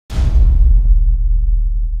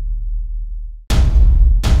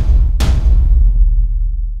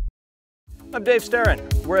I'm Dave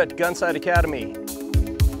Sterren. We're at Gunsite Academy.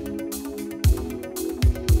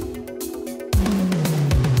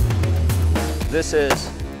 This is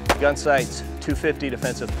Gunsite's 250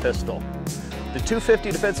 defensive pistol. The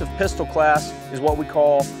 250 defensive pistol class is what we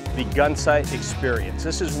call the Gunsite Experience.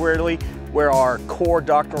 This is really where our core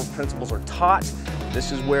doctrinal principles are taught.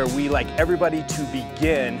 This is where we like everybody to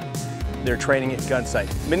begin their training at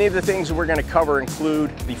Gunsite. Many of the things we're going to cover include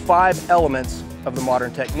the 5 elements of the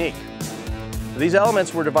modern technique. These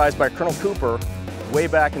elements were devised by Colonel Cooper way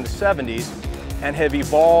back in the 70s and have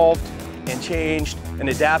evolved and changed and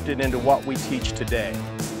adapted into what we teach today.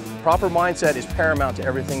 Proper mindset is paramount to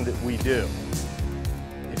everything that we do.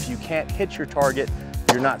 If you can't hit your target,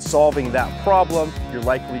 you're not solving that problem, you're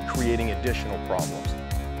likely creating additional problems.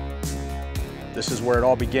 This is where it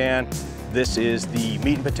all began. This is the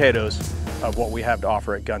meat and potatoes of what we have to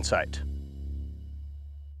offer at Gunsite.